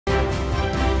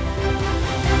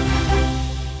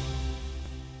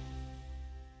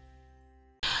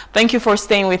Thank you for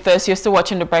staying with us. You're still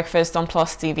watching The Breakfast on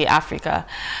Plus TV Africa.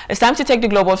 It's time to take the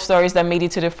global stories that made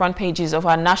it to the front pages of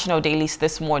our national dailies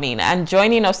this morning. And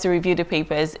joining us to review the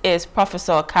papers is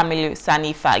Professor Kamilu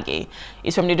Sani Fage.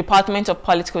 He's from the Department of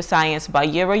Political Science,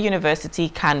 Bayero University,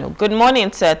 Kano. Good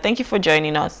morning, sir. Thank you for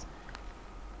joining us.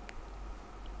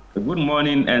 Good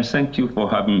morning, and thank you for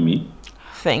having me.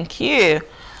 Thank you.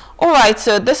 All right,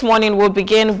 so this morning we'll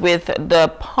begin with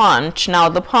the Punch. Now,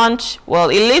 the Punch, well,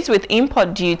 it leads with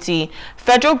import duty.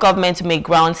 Federal government may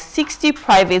ground 60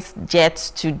 private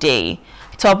jets today.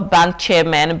 Top bank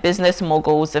chairman, business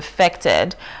moguls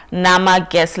affected. NAMA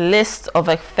gets list of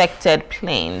affected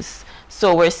planes.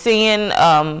 So we're seeing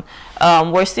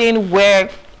where,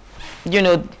 you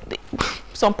know,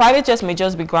 some private jets may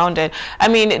just be grounded. I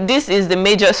mean, this is the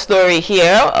major story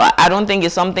here. I don't think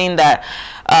it's something that,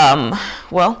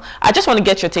 well, I just want to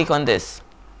get your take on this.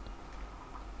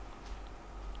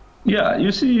 Yeah,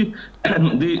 you see,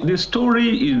 the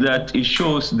story is that it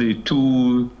shows the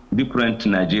two different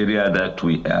Nigeria that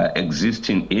we are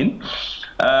existing in,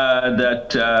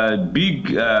 that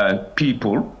big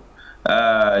people,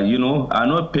 you know, are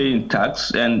not paying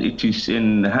tax, and it is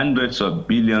in hundreds of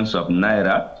billions of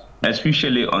naira,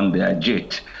 especially on their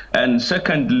jet. And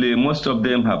secondly, most of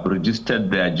them have registered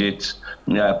their jets,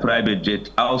 private jet,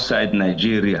 outside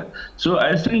Nigeria. So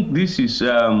I think this is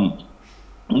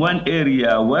one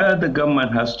area where the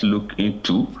government has to look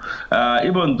into,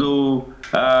 even though,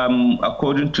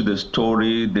 according to the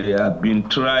story, they have been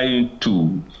trying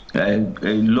to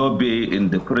lobby in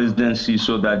the presidency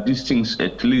so that these things,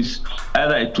 at least,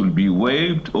 either it will be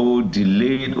waived or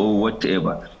delayed or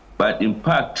whatever. But in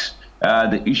fact,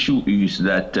 the issue is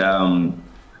that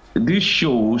this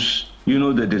shows, you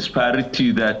know, the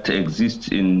disparity that exists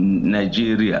in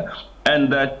Nigeria,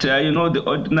 and that, you know, the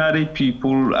ordinary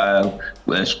people are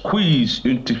squeezed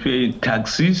into paying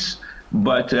taxes,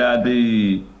 but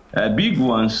the big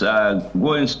ones are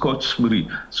going scot-free.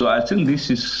 So I think this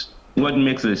is what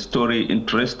makes the story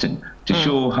interesting, to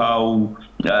show how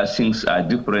things are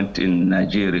different in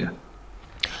Nigeria.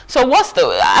 So what's the,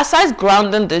 aside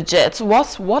grounding the jets,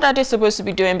 what are they supposed to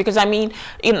be doing? Because I mean,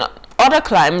 in other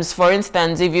climes, for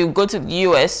instance, if you go to the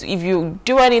US, if you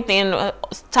do anything,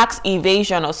 tax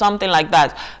evasion or something like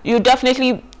that, you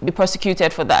definitely be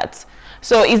prosecuted for that.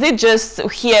 So is it just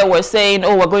here we're saying,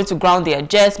 oh, we're going to ground their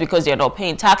jets because they're not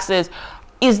paying taxes?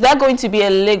 Is that going to be a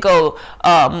legal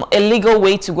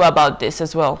way to go about this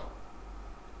as well?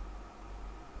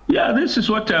 Yeah, this is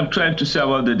what I'm trying to say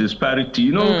about the disparity.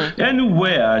 You know,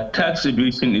 anywhere tax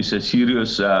evasion is a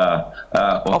serious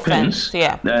offense,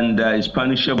 yeah, and is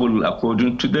punishable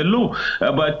according to the law.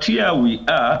 But here we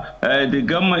are, the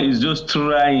government is just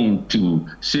trying to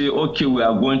say, okay, we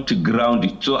are going to ground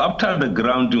it. So after the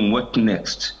grounding, what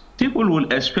next? People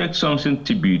will expect something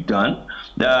to be done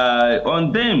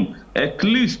on them, at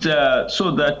least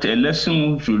so that a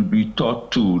lesson should be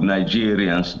taught to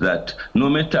Nigerians that no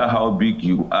matter how big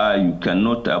you are, you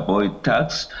cannot avoid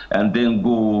tax and then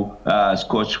go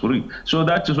scotch-free. So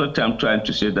that is what I'm trying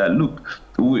to say, that look,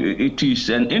 it is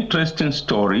an interesting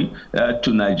story to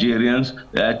Nigerians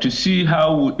to see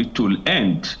how it will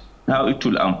end, how it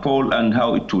will unfold and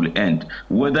how it will end,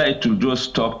 whether it will just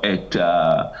stop at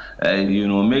you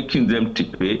know, making them to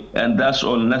pay, and that's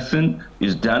all, nothing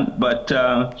is done. But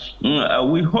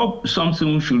we hope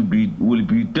something will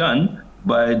be done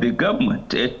by the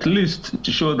government, at least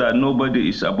to show that nobody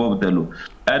is above the law.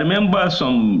 I remember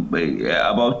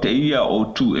about a year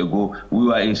or two ago, we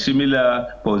were in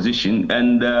similar position,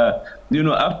 and you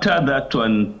know, after that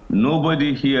one,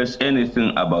 nobody hears anything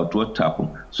about what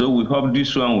happened. So we hope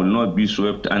this one will not be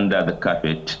swept under the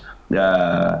carpet.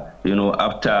 You know,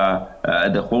 after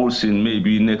the whole thing,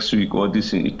 maybe next week or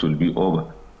this thing, it will be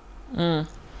over.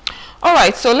 All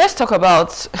right, so let's talk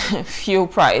about fuel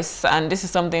price, and this is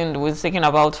something we're thinking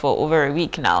about for over a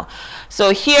week now.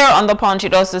 So here on the Punch,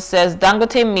 it also says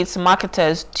Dangote meets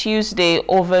marketers Tuesday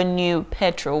over new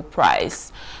petrol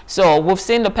price. So we've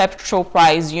seen the petrol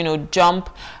price, you know, jump.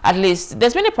 At least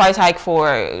there's been a price hike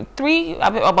for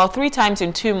about three times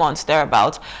in 2 months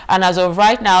thereabouts, and as of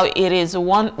right now, it is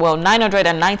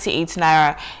 998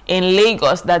 naira in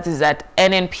Lagos. That is at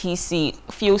NNPC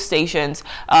fuel stations,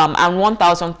 and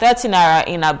 1,030 naira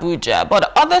in Abuja.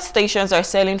 But other stations are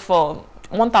selling for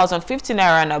 1,050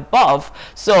 naira and above.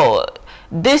 So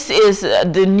this is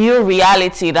the new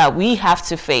reality that we have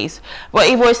to face. But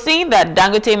if we're seeing that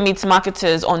Dangote meets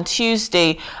marketers on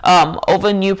Tuesday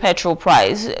over new petrol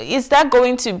price, is that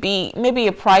going to be maybe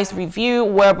a price review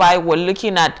whereby we're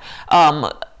looking at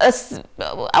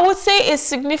I would say a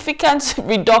significant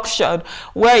reduction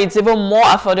where it's even more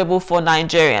affordable for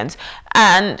Nigerians?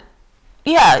 And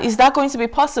Yeah, is that going to be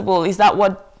possible? Is that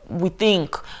what we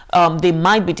think they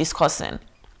might be discussing?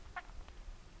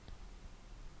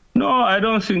 No, I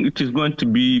don't think it is going to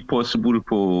be possible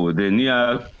for the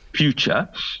near future.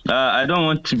 I don't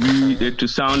want to be to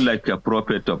sound like a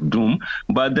prophet of doom,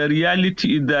 but the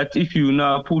reality is that if you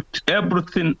now put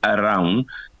everything around,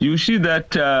 you see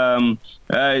that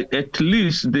at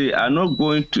least they are not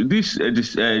going to, these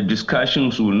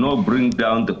discussions will not bring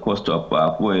down the cost of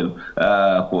oil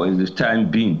for the time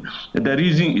being. The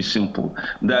reason is simple,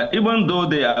 that even though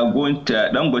they are going to,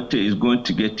 Dangote is going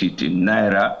to get it in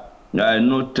Naira,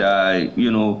 not,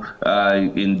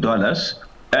 in dollars.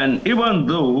 And even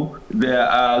though there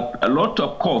are a lot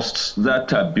of costs that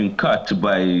have been cut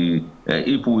by,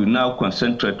 if we now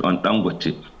concentrate on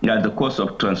Dangote, the cost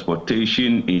of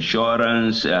transportation,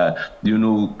 insurance,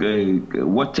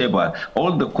 whatever,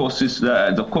 all the costs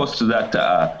that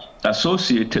are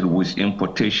associated with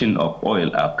importation of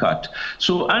oil are cut.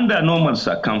 So under normal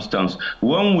circumstances,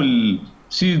 one will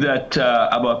see that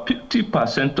about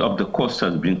 50% of the cost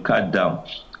has been cut down.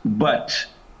 But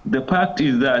the fact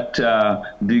is that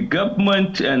the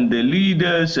government and the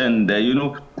leaders and,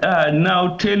 are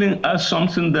now telling us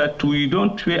something that we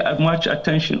don't pay much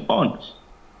attention on.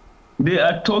 They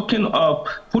are talking of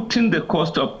putting the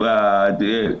cost of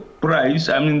the price,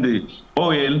 the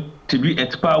oil, to be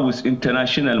at par with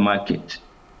international market.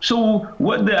 So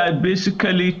what they are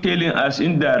basically telling us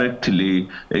indirectly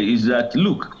is that,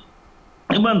 look,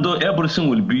 even though everything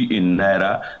will be in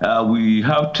Naira, we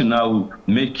have to now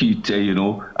make it,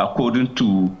 according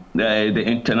to the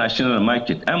international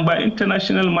market. And by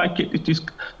international market, it is,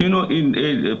 in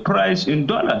a price in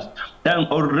dollars. And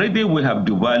already we have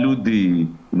devalued the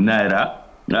Naira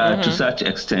to such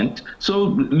extent.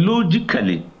 So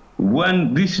logically,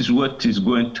 when this is what is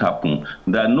going to happen,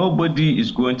 that nobody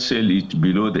is going to sell it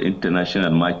below the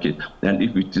international market. And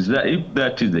if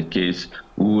that is the case,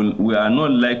 we are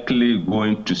not likely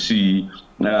going to see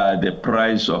the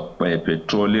price of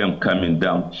petroleum coming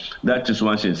down. That is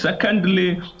one thing.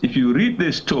 Secondly, if you read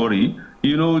the story,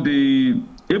 even the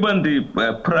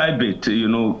private,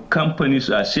 companies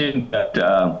are saying that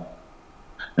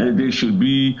they should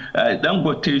be,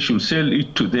 Dangote should sell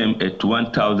it to them at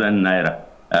 1,000 Naira.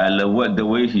 The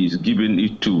way he's giving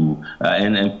it to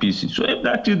NNPC. So if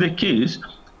that is the case,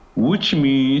 which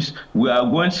means we are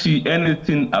going to see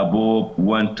anything above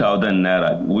 1,000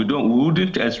 Naira. We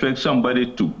wouldn't expect somebody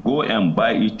to go and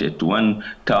buy it at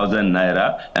 1,000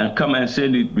 Naira and come and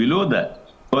sell it below that.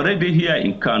 Already here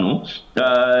in Kano,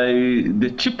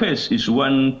 the cheapest is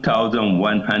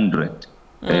 1,100.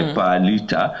 Per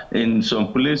liter. In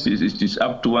some places, it is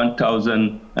up to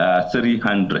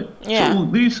 1,300. Yeah. So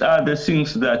these are the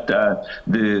things that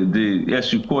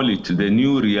as you call it, the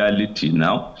new reality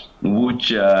now,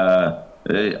 which I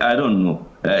don't know.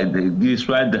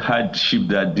 Despite the hardship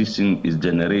that this thing is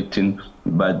generating,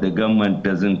 but the government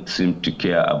doesn't seem to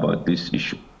care about this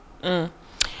issue.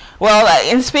 Well,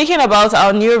 in speaking about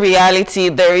our new reality,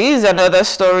 there is another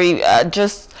story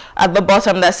just at the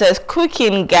bottom that says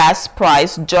cooking gas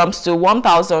price jumps to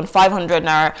 1,500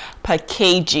 Naira per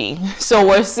kg. So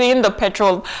we're seeing the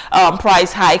petrol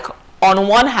price hike on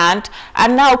one hand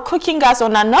and now cooking gas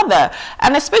on another.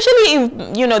 And especially if,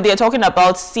 they're talking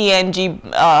about CNG,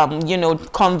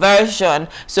 conversion,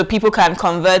 so people can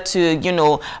convert to,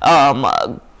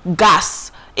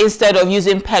 gas instead of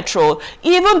using petrol.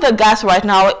 Even the gas right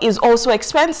now is also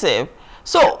expensive.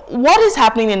 So what is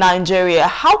happening in Nigeria?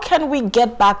 How can we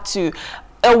get back to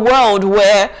a world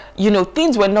where,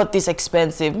 things were not this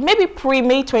expensive? Maybe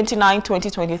pre-May 29,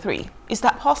 2023. Is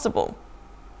that possible?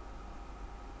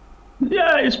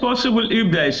 Yeah, it's possible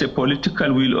if there is a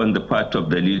political will on the part of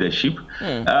the leadership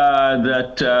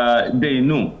that they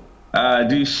know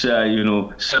this,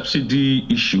 subsidy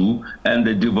issue and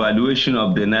the devaluation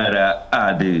of the Naira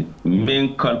are the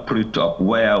main culprit of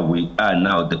where we are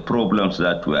now, the problems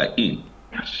that we are in.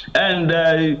 And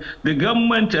the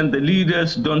government and the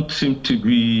leaders don't seem to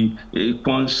be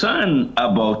concerned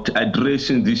about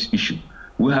addressing this issue.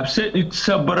 We have said it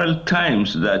several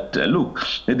times that, look,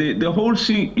 the whole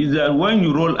thing is that when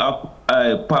you roll up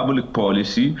public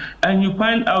policy and you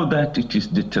find out that it is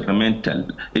detrimental,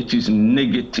 it is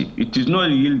negative, it is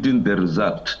not yielding the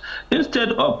result,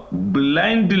 instead of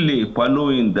blindly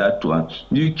following that one,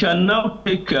 you can now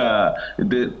take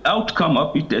the outcome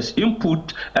of it as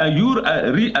input and you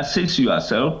reassess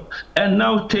yourself and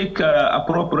now take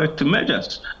appropriate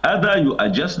measures. Either you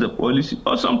adjust the policy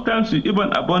or sometimes you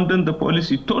even abandon the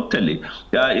policy totally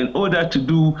in order to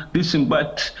do this.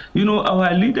 But,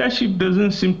 our leadership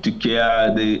doesn't seem to care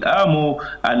they are more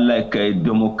like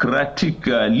democratic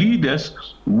leaders,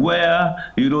 where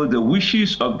the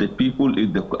wishes of the people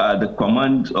is the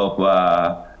command of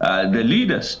the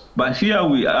leaders. But here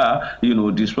we are,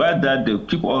 despite that, they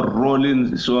keep on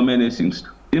rolling so many things.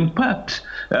 In fact,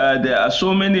 there are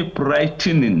so many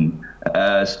frightening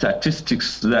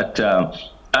statistics that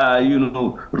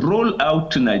roll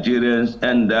out to Nigerians,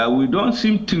 and we don't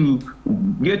seem to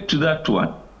get to that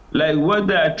one. Like what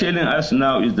they are telling us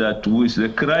now is that with the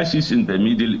crisis in the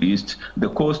Middle East, the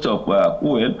cost of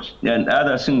oil and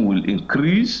other things will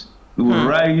increase, will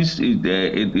rise in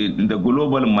the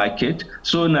global market.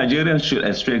 So Nigerians should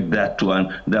expect that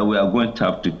one, that we are going to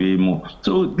have to pay more.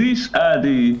 So these are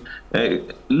the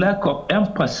lack of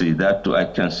empathy that I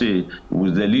can say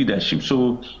with the leadership.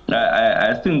 So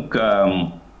I think,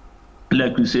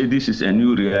 like we say, this is a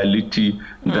new reality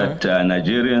that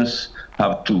Nigerians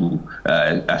have to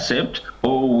accept,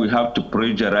 or we have to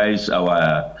pressurize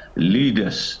our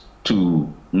leaders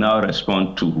to now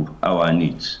respond to our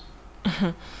needs.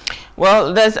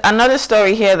 Well, there's another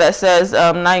story here that says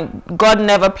God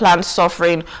never planned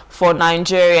suffering for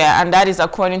Nigeria, and that is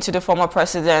according to the former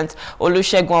president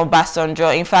Olusegun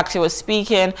Obasanjo. In fact, he was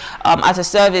speaking at a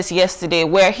service yesterday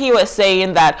where he was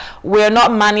saying that we're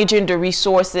not managing the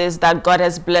resources that God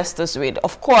has blessed us with.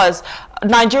 Of course,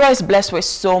 Nigeria is blessed with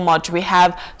so much. We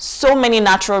have so many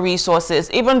natural resources,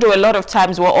 even though a lot of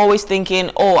times we're always thinking,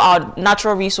 oh, our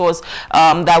natural resource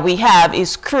that we have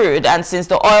is crude. And since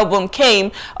the oil boom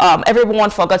came, everyone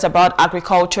forgot about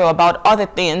agriculture, about other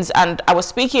things. And I was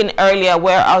speaking earlier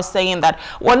where I was saying that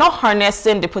we're not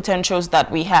harnessing the potentials that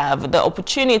we have, the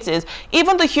opportunities,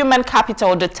 even the human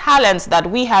capital, the talents that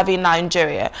we have in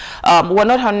Nigeria. We're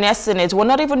not harnessing it. We're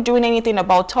not even doing anything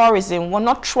about tourism. We're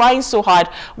not trying so hard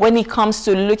when it comes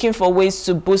to looking for ways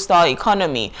to boost our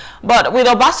economy. But with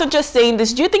Obasanjo saying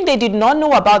this, do you think they did not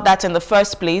know about that in the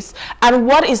first place? And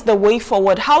what is the way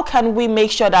forward? How can we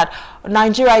make sure that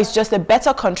Nigeria is just a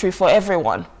better country for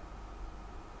everyone?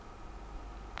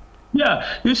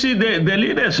 Yeah, you see, the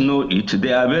leaders know it.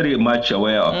 They are very much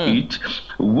aware of it.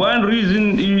 One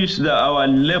reason is that our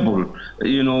level,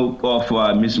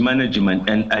 of mismanagement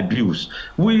and abuse.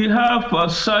 We have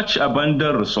such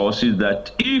abundant resources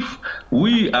that if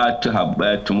we are to have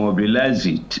to mobilize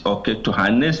it, to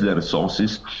harness the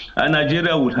resources,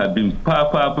 Nigeria would have been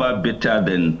far better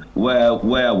than where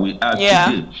we are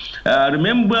today.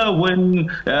 Remember when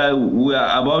we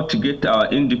are about to get our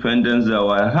independence,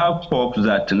 I have hopes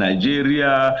that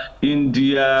Nigeria,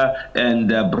 India, and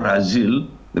Brazil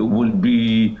will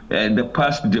be the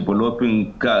fast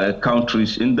developing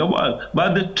countries in the world.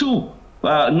 But the two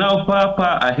are now far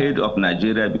ahead of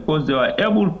Nigeria because they are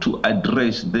able to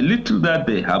address the little that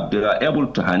they have. They are able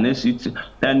to harness it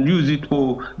and use it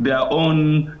for their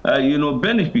own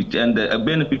benefit and the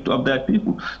benefit of their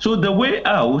people. So the way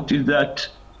out is that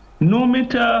no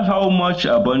matter how much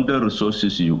abundant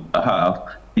resources you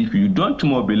have, if you don't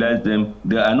mobilize them,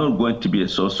 they are not going to be a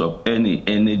source of any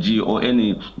energy or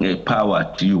any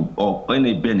power to you or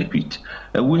any benefit.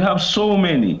 We have so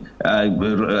many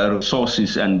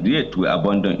resources, and yet we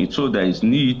abandon it. So there is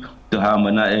need to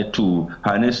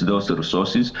harness those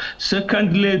resources.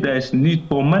 Secondly, there is need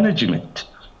for management,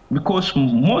 because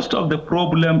most of the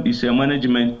problem is a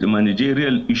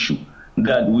managerial issue.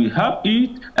 That we have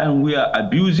it and we are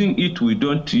abusing it. We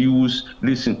don't use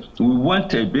this. We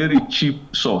want a very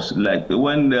cheap source. Like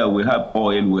when we have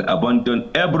oil, we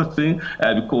abandon everything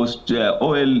because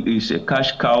oil is a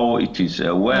cash cow. It is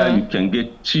where you can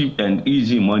get cheap and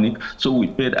easy money. So we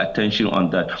paid attention on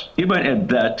that. Even at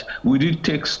that, we did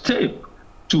take steps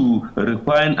to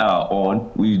refine our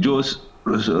own. We just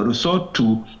resort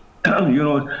to,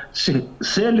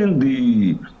 selling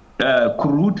the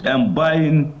crude and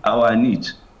buying our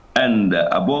needs. And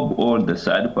above all, the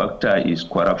side factor is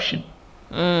corruption.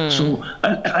 So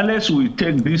unless we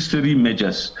take these three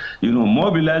measures,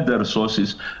 mobilize the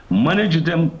resources, manage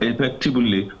them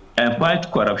effectively, and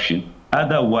fight corruption,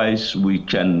 otherwise we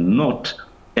cannot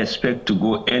expect to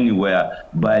go anywhere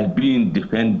by being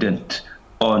dependent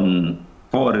on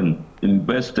foreign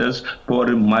investors,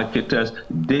 foreign marketers,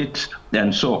 debt,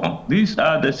 and so on. These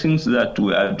are the things that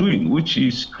we are doing, which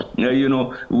is,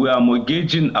 we are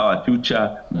mortgaging our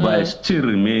future by still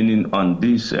remaining on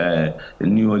this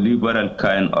neoliberal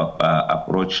kind of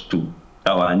approach to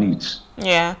our needs.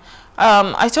 Yeah.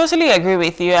 I totally agree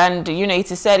with you, and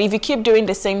it is said if you keep doing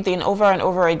the same thing over and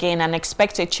over again and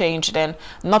expect a change, then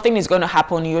nothing is going to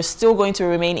happen. You're still going to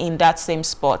remain in that same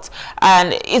spot.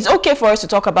 And it's okay for us to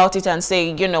talk about it and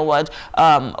say, you know what,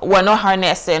 we're not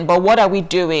harnessing, but what are we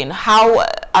doing? How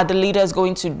are the leaders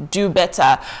going to do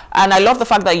better? And I love the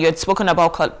fact that you had spoken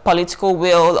about political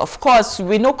will. Of course,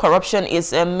 we know corruption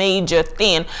is a major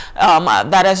thing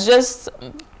that has just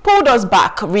pulled us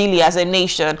back really as a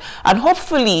nation. And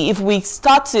hopefully if we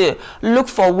start to look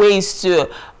for ways to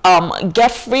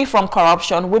get free from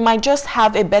corruption, we might just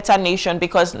have a better nation,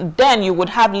 because then you would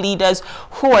have leaders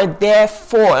who are there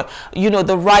for, you know,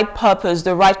 the right purpose,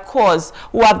 the right cause,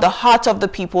 who have the heart of the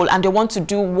people, and they want to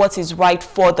do what is right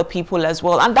for the people as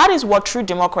well. And that is what true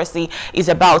democracy is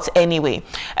about anyway.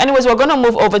 Anyways, we're going to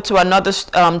move over to another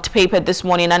paper this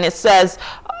morning, and it says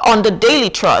on the Daily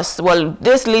Trust, well,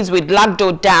 this leads with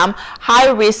Lagdo Dam,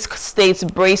 high-risk states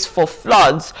brace for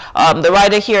floods. The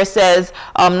writer here says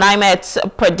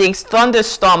NIMET predicts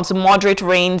thunderstorms, moderate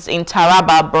rains in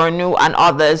Taraba, Borno, and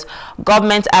others.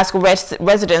 Government asks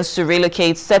residents to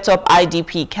relocate, set up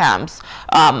IDP camps.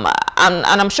 And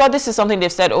I'm sure this is something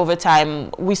they've said over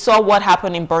time. We saw what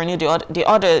happened in Borno the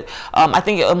other I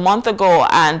think a month ago,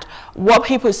 and what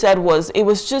people said was it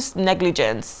was just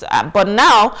negligence. But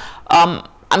now,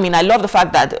 I mean, I love the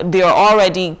fact that they are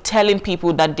already telling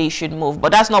people that they should move,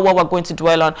 but that's not what we're going to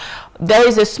dwell on. There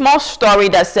is a small story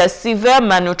that says severe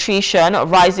malnutrition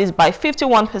rises by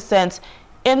 51%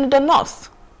 in the north.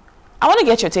 I want to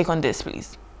get your take on this,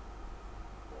 please.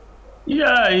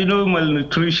 Yeah, you know,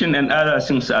 malnutrition and other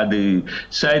things are the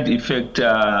side effect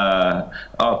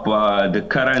of the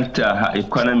current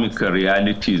economic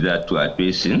reality that we are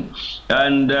facing.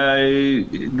 And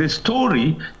the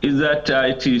story is that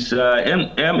it is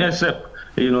MSF,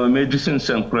 you know, Medicines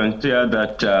Sans Frontières,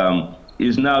 that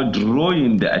is now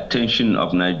drawing the attention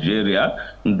of Nigeria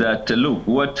that, look,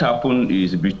 what happened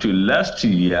is between last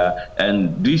year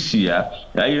and this year,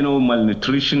 you know,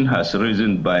 malnutrition has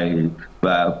risen by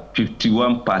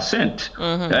 51%.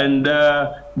 And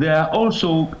there are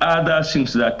also other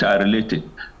things that are related.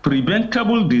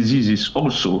 Preventable diseases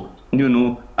also, you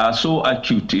know, are so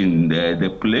acute in the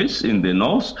place, in the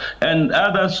north, and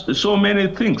others, so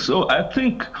many things. So I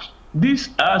think these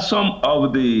are some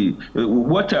of the,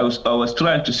 what I was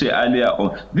trying to say earlier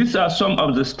on, these are some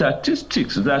of the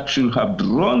statistics that should have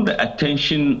drawn the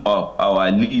attention of our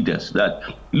leaders, that,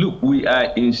 look, we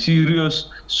are in serious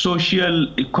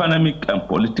social, economic, and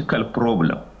political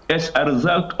problem as a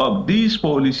result of these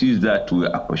policies that we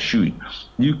are pursuing.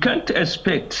 You can't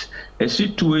expect a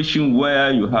situation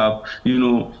where you have, you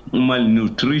know,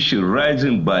 malnutrition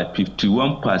rising by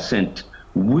 51%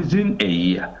 within a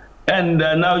year. And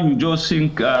now you just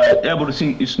think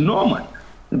everything is normal.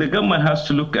 The government has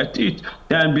to look at it.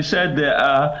 And besides, there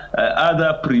are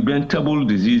other preventable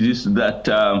diseases that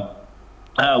are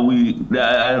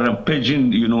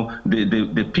rampaging, you know,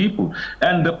 the people.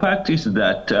 And the fact is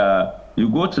that you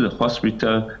go to the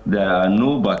hospital, there are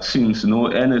no vaccines, no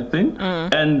anything.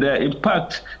 And in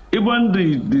fact, even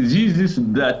the diseases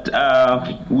that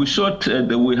we thought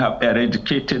that we have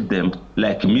eradicated them,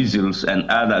 like measles and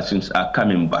other things, are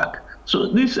coming back. So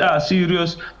these are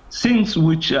serious things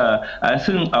which I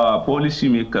think our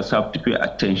policymakers have to pay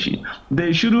attention.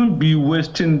 They shouldn't be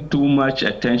wasting too much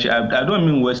attention. I don't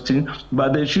mean wasting,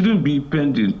 but they shouldn't be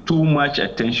spending too much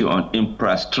attention on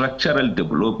infrastructural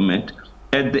development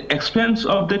at the expense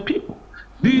of the people.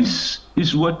 This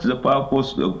is what the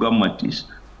purpose of government is: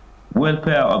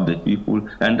 welfare of the people.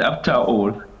 And after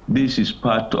all, this is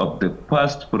part of the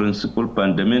first principle,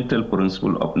 fundamental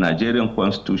principle of Nigerian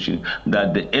constitution,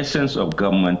 that the essence of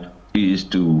government is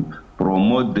to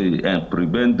promote and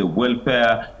prevent the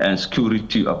welfare and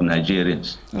security of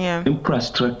Nigerians. Yeah.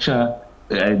 Infrastructure,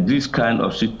 this kind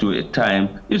of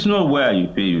time, is not where you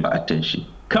pay your attention.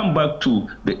 Come back to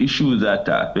the issues that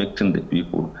are affecting the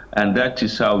people, and that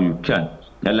is how you can.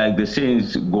 And like the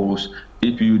saying goes,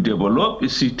 if you develop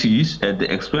cities at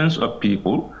the expense of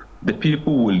people, the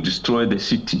people will destroy the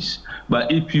cities.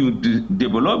 But if you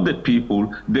develop the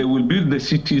people, they will build the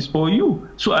cities for you.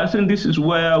 So I think this is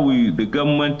where the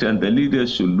government and the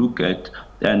leaders should look at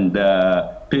and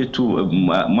pay too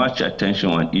much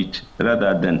attention on it,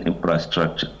 rather than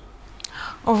infrastructure.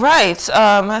 All right.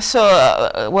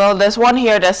 Well, there's one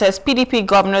here that says PDP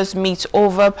governors meet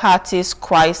over party's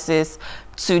crisis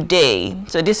today.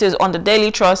 So this is on the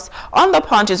Daily Trust. On the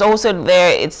Punch is also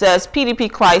there. It says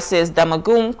PDP crisis,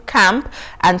 Damagum camp,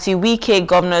 anti-Wike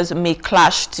governors may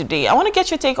clash today. I want to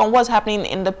get your take on what's happening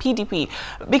in the PDP,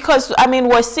 because I mean,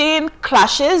 we're seeing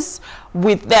clashes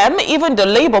with them, even the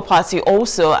Labour Party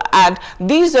also, and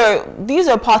these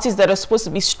are parties that are supposed to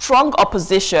be strong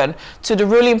opposition to the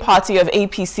ruling party of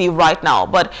APC right now.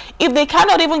 But if they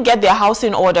cannot even get their house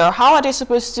in order, how are they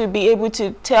supposed to be able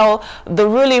to tell the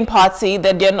ruling party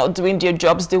that they're not doing their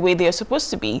jobs the way they're supposed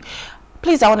to be?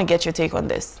 Please, I want to get your take on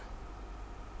this.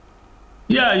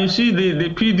 Yeah, you see, the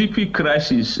PDP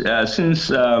crisis since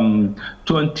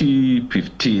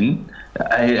 2015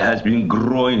 has been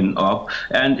growing up.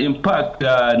 And in fact,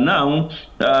 now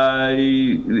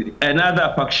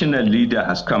another factional leader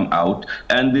has come out,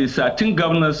 and the 13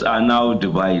 governors are now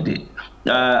divided.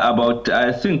 About,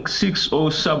 I think, 7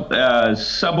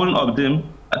 of them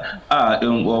are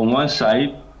on one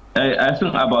side. I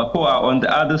think about 4 are on the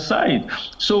other side.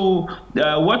 So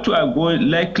what we are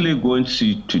likely going to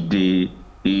see today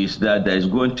is that there is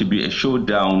going to be a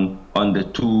showdown on the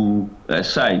two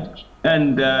sides.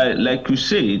 And like you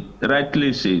said,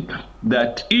 rightly said,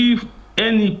 that if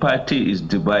any party is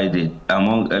divided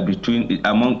among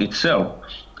itself,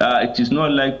 it is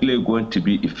not likely going to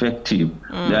be effective.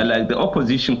 Like the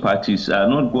opposition parties are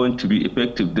not going to be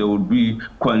effective. They will be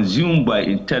consumed by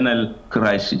internal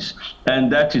crisis.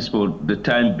 And that is for the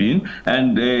time being.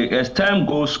 And as time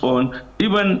goes on,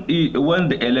 even when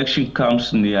the election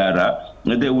comes nearer,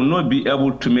 they will not be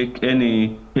able to make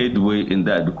any headway in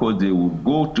that, because they will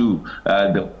go to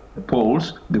the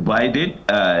polls divided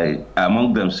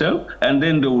among themselves, and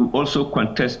then they will also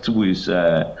contest with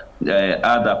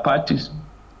other parties.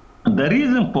 The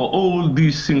reason for all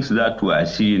these things that we are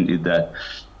seeing is that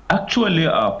actually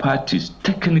our parties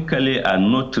technically are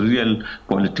not real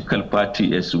political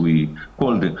party as we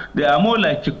call them. They are more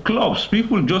like clubs.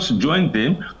 People just join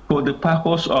them for the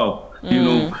purpose of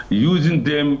using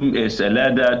them as a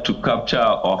ladder to capture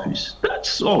office.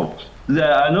 That's all.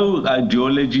 There are no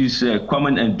ideologies,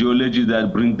 common ideologies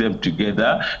that bring them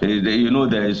together. There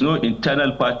is no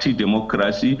internal party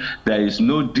democracy. There is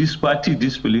no this party,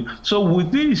 this belief. So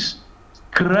with this,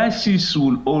 crisis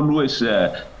will always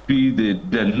be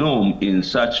the norm in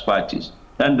such parties.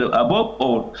 And above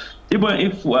all, even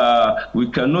if we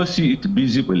cannot see it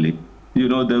visibly,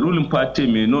 the ruling party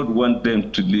may not want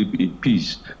them to live in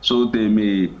peace. So they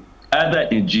may either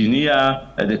engineer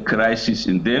the crisis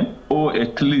in them, or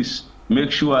at least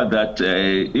make sure that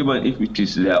even if it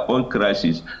is their own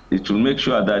crisis, it will make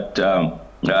sure that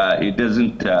it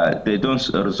doesn't, they don't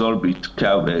resolve it,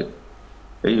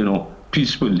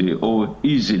 peacefully or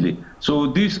easily. So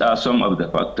these are some of the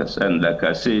factors. And like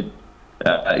I said,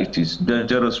 it is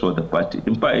dangerous for the party.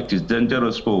 In fact, it is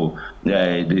dangerous for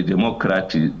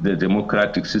the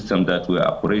democratic system that we are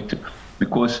operating.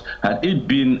 Because had it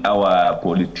been our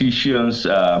politicians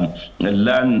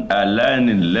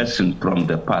learning lesson from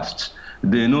the past,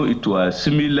 they know it was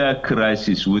similar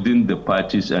crisis within the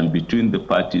parties and between the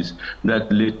parties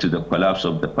that led to the collapse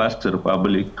of the First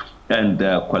Republic and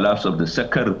the collapse of the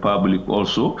Second Republic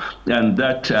also, and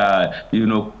that,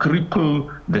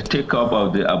 crippled the take-up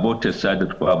of the aborted Third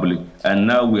Republic. And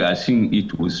now we are seeing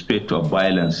it with spate of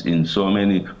violence in so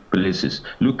many places.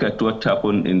 Look at what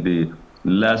happened in the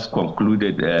last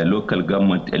concluded local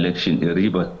government election in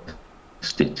Rivers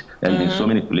State and in so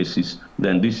many places.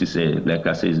 Then this is, like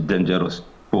I say, is dangerous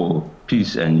for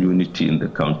peace and unity in the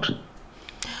country.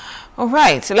 All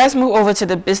right, so let's move over to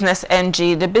the Business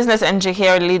NG. The Business NG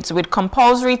here leads with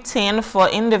compulsory TIN for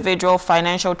individual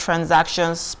financial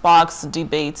transactions sparks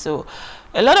debate. So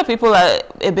a lot of people are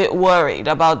a bit worried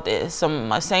about this.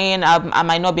 Some are saying I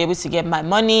might not be able to get my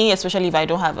money, especially if I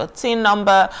don't have a TIN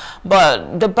number.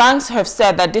 But the banks have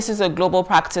said that this is a global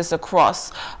practice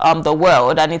across the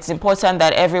world, and it's important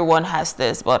that everyone has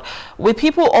this. But with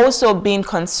people also being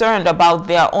concerned about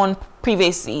their own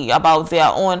privacy, about their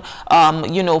own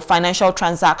financial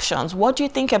transactions, what do you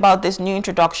think about this new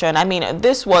introduction? I mean,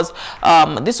 this was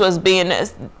being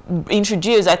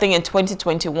introduced, I think, in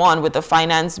 2021 with the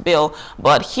finance bill,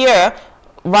 but here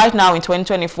right now in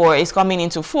 2024 it's coming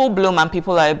into full bloom and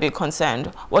people are a bit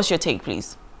concerned. What's your take,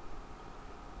 please?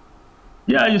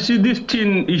 Yeah, you see, this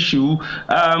TIN issue,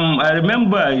 I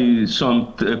remember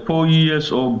some 4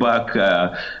 years old back,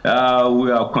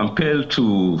 we are compelled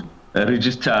to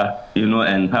register,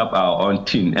 and have our own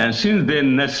TIN. And since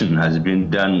then, nothing has been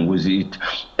done with it.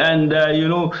 And,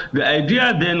 the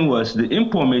idea then was the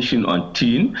information on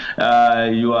TIN,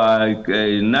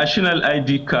 your national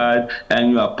ID card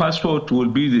and your passport will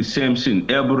be the same thing.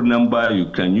 Every number, you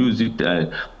can use it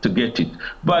to get it.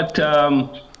 But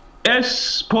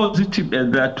as positive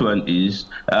as that one is,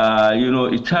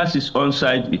 it has its own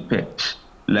side effects,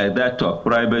 like that of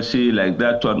privacy, like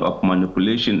that one of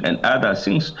manipulation and other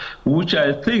things, which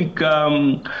I think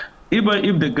even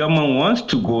if the government wants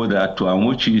to go that one,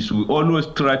 which is we always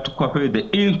try to copy the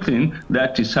thing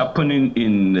that is happening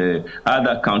in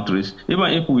other countries,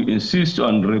 even if we insist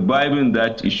on reviving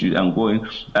that issue and going,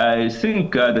 I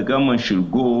think the government should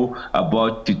go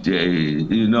about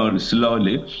it,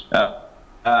 slowly.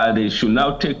 they should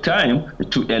now take time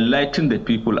to enlighten the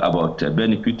people about the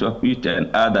benefit of it and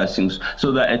other things,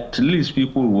 so that at least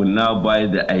people will now buy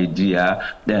the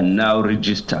idea and now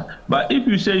register. But if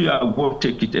you say you are going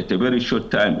to take it at a very short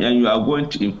time and you are going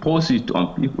to impose it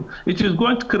on people, it is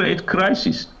going to create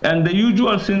crisis. And the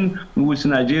usual thing with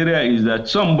Nigeria is that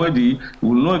somebody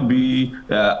will not be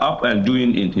up and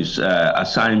doing in his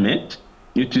assignment.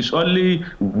 It is only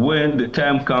when the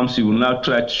time comes he will now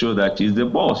try to show that he's the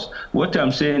boss. What I'm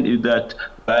saying is that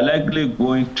we're likely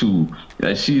going to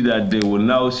see that they will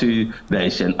now say there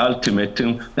is an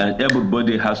ultimatum and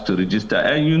everybody has to register.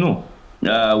 And you know,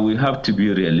 we have to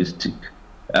be realistic.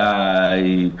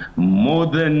 More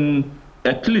than,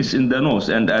 at least in the north,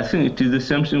 and I think it is the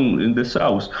same thing in the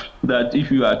south, that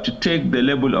if you are to take the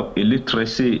level of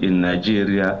illiteracy in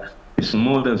Nigeria, it's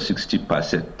more than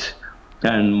 60%.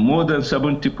 And more than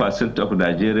 70% of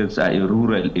Nigerians are in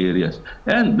rural areas.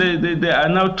 And they are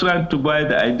now trying to buy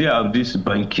the idea of this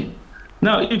banking.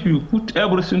 Now, if you put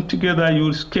everything together, you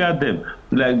will scare them.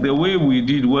 Like the way we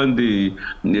did when the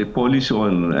policy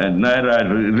on Naira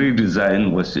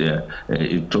redesign was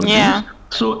introduced. Yeah.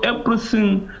 So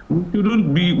everything,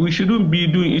 we shouldn't be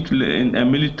doing it in a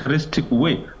militaristic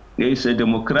way. There is a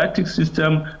democratic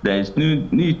system. There is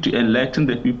need to enlighten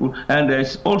the people, and there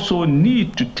is also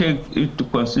need to take into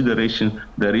consideration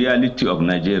the reality of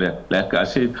Nigeria. Like I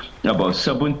said, about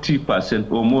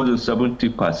 70% or more than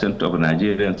 70% of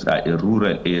Nigerians are in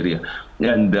rural area,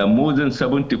 and more than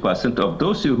 70% of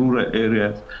those in rural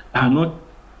areas are not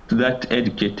that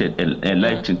educated and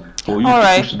enlightened for you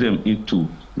to push them into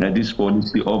this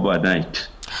policy overnight.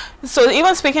 So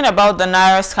even speaking about the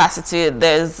Naira scarcity,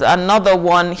 there's another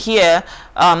one here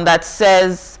that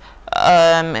says,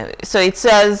 so it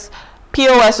says,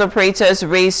 POS operators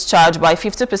raise charge by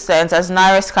 50% as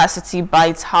Naira scarcity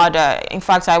bites harder. In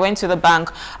fact, I went to the bank,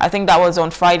 I think that was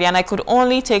on Friday, and I could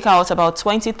only take out about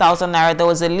 20,000 Naira. There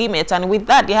was a limit, and with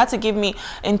that, they had to give me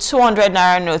in 200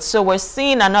 Naira notes. So we're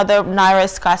seeing another Naira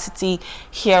scarcity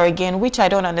here again, which I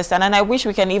don't understand. And I wish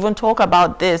we can even talk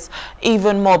about this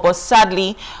even more. But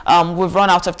sadly, we've run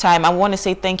out of time. I want to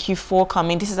say thank you for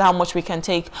coming. This is how much we can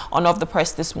take on Off the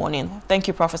Press this morning. Thank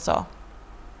you, Professor.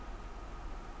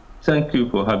 Thank you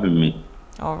for having me.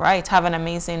 All right. Have an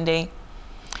amazing day.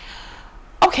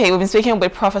 Okay, we've been speaking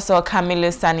with Professor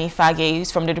Kamilu Sani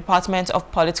Fage from the Department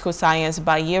of Political Science,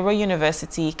 Bayero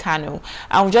University, Kano.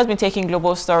 And we've just been taking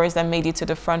global stories that made it to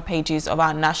the front pages of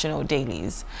our national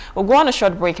dailies. We'll go on a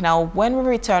short break now. When we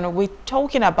return, we're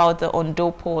talking about the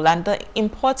Ondo poll and the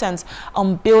importance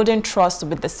on building trust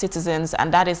with the citizens.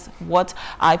 And that is what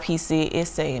IPC is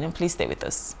saying. And please stay with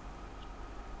us.